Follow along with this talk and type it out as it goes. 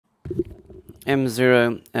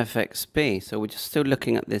M0FXB. So we're just still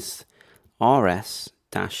looking at this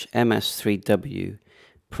RS-MS3W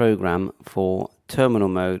program for terminal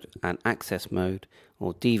mode and access mode,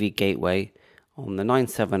 or DV gateway, on the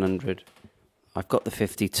 9700. I've got the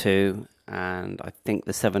 52 and I think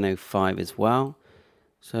the 705 as well.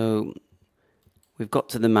 So we've got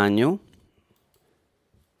to the manual.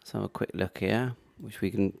 Let's have a quick look here, which we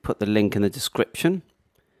can put the link in the description.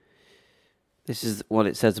 This is what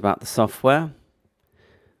it says about the software.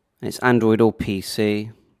 It's Android or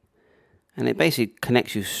PC, and it basically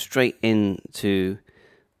connects you straight into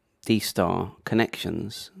D-Star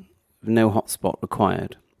connections with no hotspot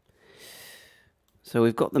required. So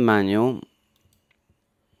we've got the manual,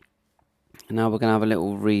 and now we're going to have a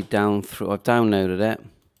little read down through. I've downloaded it,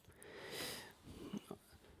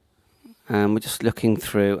 and we're just looking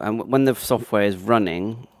through. And when the software is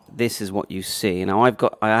running, this is what you see. Now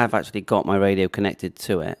I have actually got my radio connected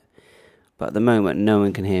to it, but at the moment no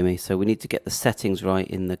one can hear me. So we need to get the settings right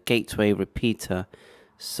in the gateway repeater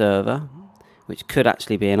server, which could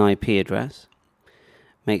actually be an IP address.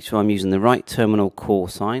 Make sure I'm using the right terminal call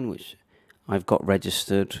sign, which I've got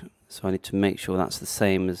registered. So I need to make sure that's the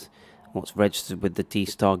same as what's registered with the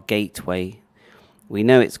D-Star gateway. We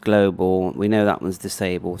know it's global. We know that one's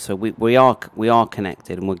disabled. So we are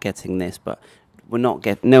connected and we're getting this, but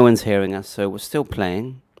no one's hearing us. So we're still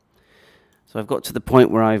playing. So I've got to the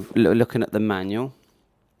point where I'm looking at the manual.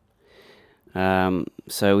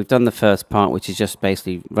 So we've done the first part, which is just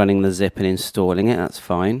basically running the zip and installing it. That's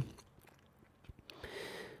fine.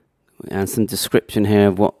 And some description here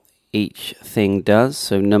of what each thing does.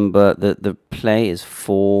 So the play is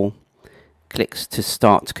 4 clicks to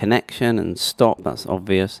start connection and stop. That's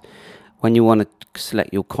obvious. When you want to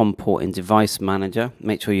select your COM port in Device Manager,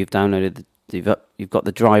 make sure you've downloaded you've got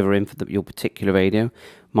the driver in for your particular radio.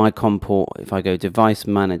 My COM port, if I go Device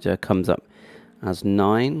Manager, comes up as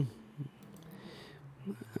 9.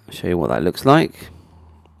 I'll show you what that looks like.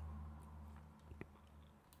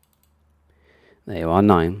 There you are,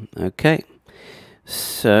 9. Okay.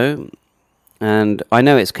 So, and I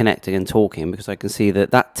know it's connecting and talking because I can see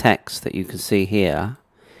that text that you can see here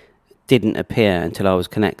didn't appear until I was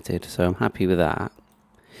connected. So I'm happy with that.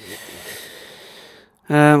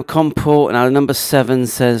 COM port, now number 7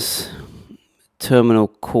 says terminal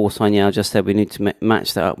call sign. Yeah, I just said we need to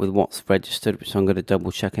match that up with what's registered, which I'm going to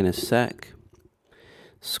double check in a sec.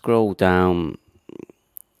 Scroll down,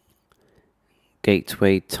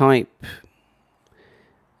 gateway type,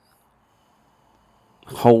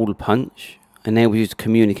 hole punch, enables you to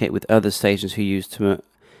communicate with other stations who use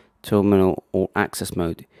terminal or access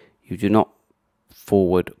mode. You do not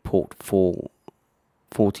forward port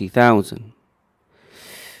 40,000.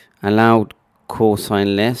 Allowed call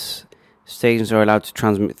sign list. Stations are allowed to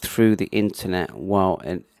transmit through the internet while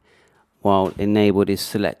enabled is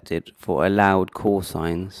selected for allowed call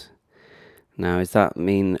signs. Now, does that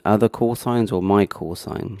mean other call signs or my call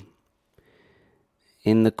sign?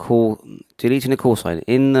 Deleting the call sign.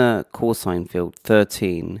 In the call sign field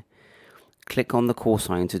 13, click on the call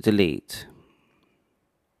sign to delete.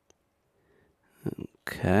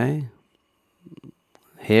 Okay.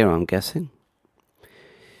 Here, I'm guessing.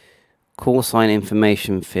 Call sign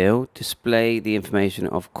information field. Display the information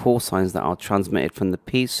of call signs that are transmitted from the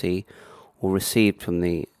PC or received from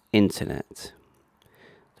the internet.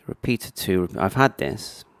 Repeater 2. I've had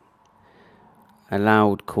this.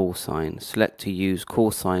 Allowed call sign. Select to use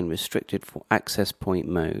call sign restricted for access point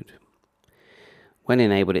mode. When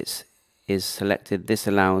enabled, it is selected. This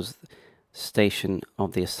allows station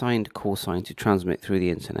of the assigned call sign to transmit through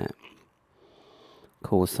the internet.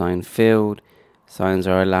 Call sign field. Signs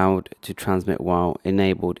are allowed to transmit while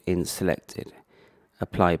enabled in selected.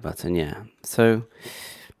 Apply button, yeah. So,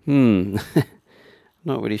 not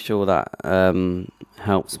really sure that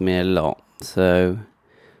helps me a lot. So,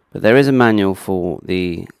 but there is a manual for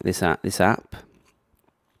this app.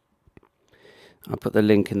 I'll put the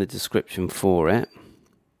link in the description for it.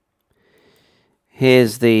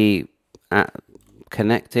 Here's the app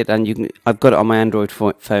connected, and I've got it on my Android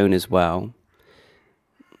phone as well.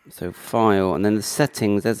 So file, and then the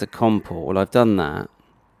settings, there's a COM port. Well, I've done that.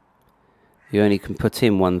 You only can put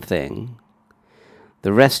in one thing.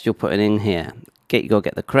 The rest you're putting in here. You got to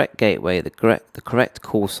get the correct gateway, the correct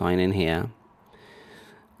call sign in here.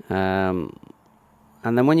 And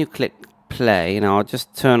then when you click play, I'll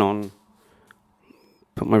just turn on,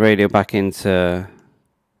 put my radio back into,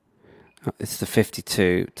 it's the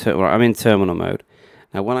 52. I'm in terminal mode.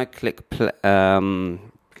 Now when I click play,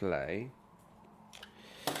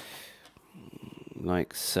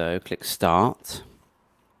 like so, click start,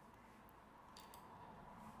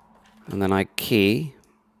 and then I key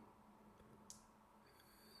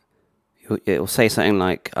it'll say something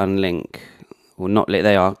like unlink, or not lit.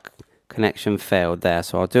 They are connection failed there.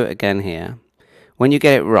 So I'll do it again here. When you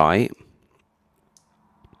get it right,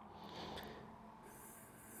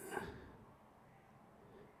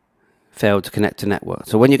 failed to connect to network.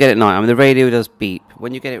 So when you get it right, I mean the radio does beep.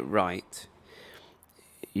 When you get it right,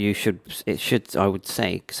 it should, I would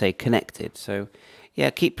say connected. So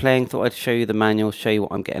yeah, keep playing. Thought I'd show you the manual, show you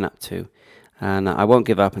what I'm getting up to, and I won't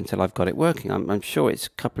give up until I've got it working. I'm sure it's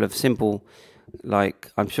a couple of simple,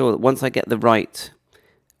 like, I'm sure that once I get the right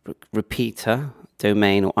repeater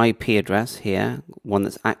domain or IP address here, one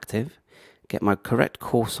that's active, get my correct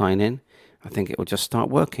call sign in, I think it will just start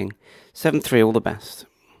working. 7.3, all the best.